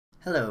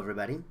Hello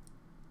everybody.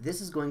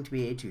 This is going to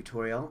be a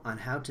tutorial on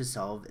how to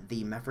solve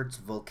the Meffert's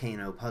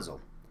Vulcano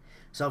puzzle.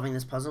 Solving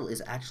this puzzle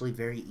is actually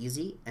very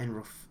easy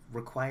and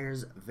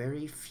requires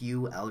very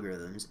few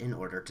algorithms in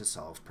order to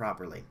solve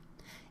properly.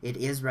 It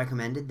is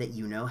recommended that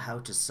you know how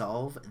to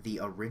solve the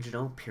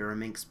original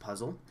Pyraminx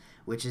puzzle,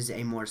 which is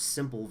a more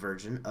simple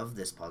version of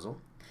this puzzle.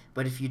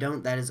 But if you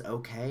don't, that is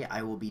okay.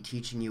 I will be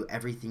teaching you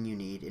everything you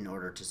need in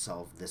order to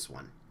solve this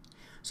one.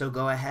 So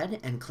go ahead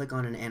and click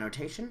on an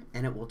annotation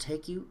and it will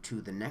take you to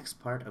the next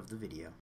part of the video.